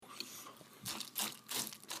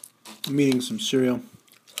I'm eating some cereal.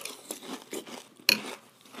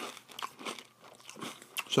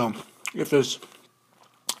 So, if this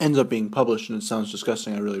ends up being published and it sounds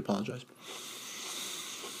disgusting, I really apologize.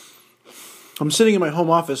 I'm sitting in my home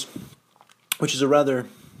office, which is a rather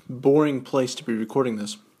boring place to be recording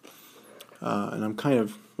this. And I'm kind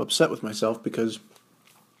of upset with myself because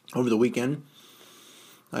over the weekend,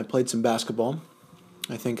 I played some basketball.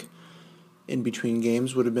 I think in between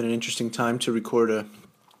games would have been an interesting time to record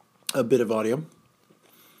a bit of audio.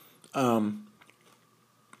 I,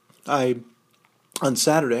 on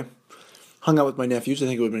Saturday, hung out with my nephews. I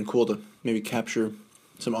think it would have been cool to maybe capture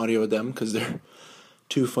some audio of them because they're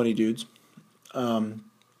two funny dudes. And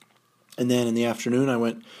then in the afternoon, I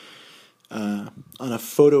went on a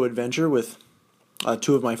photo adventure with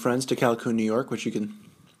two of my friends to Calhoun, New York, which you can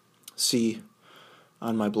see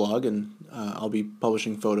on my blog, and I'll be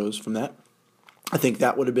publishing photos from that. I think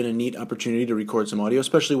that would have been a neat opportunity to record some audio,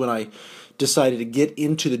 especially when I decided to get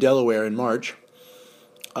into the Delaware in March,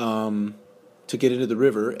 to get into the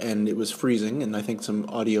river, and it was freezing, and I think some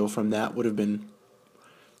audio from that would have been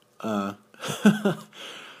it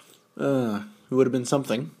would have been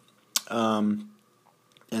something. And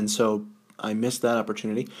so I missed that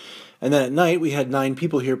opportunity. And then at night, we had 9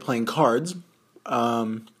 people here playing cards.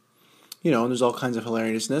 And there's all kinds of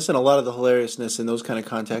hilariousness. And a lot of the hilariousness in those kind of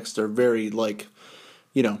contexts are very,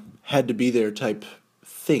 had to be there type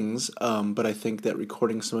things. But I think that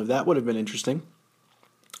recording some of that would have been interesting.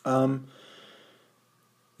 And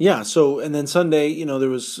then Sunday, there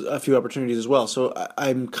was a few opportunities as well. So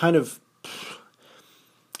I'm kind of...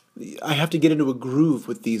 I have to get into a groove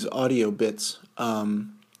with these audio bits.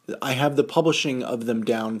 I have the publishing of them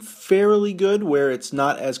down fairly good, where it's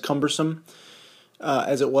not as cumbersome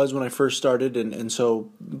as it was when I first started, and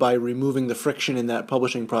so by removing the friction in that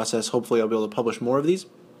publishing process, hopefully I'll be able to publish more of these.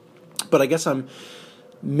 But I guess I'm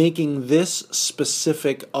making this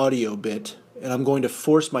specific audio bit, and I'm going to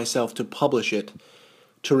force myself to publish it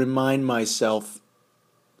to remind myself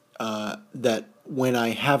that when I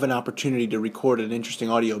have an opportunity to record an interesting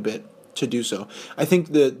audio bit, to do so. I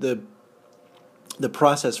think the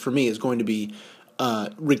process for me is going to be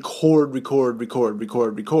record,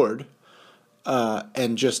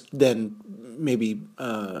 and just then maybe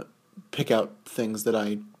pick out things that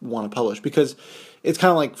I want to publish, because it's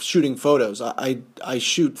kind of like shooting photos. I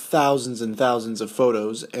shoot thousands and thousands of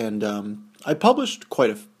photos, and I published quite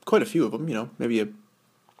a few of them. Maybe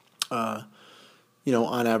on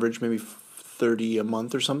average, maybe 30 a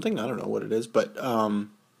month or something. I don't know what it is, but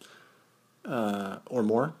or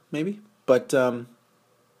more maybe. But I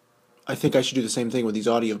think I should do the same thing with these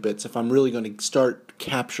audio bits. If I'm really going to start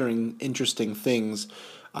capturing interesting things,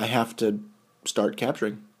 I have to start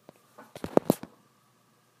capturing.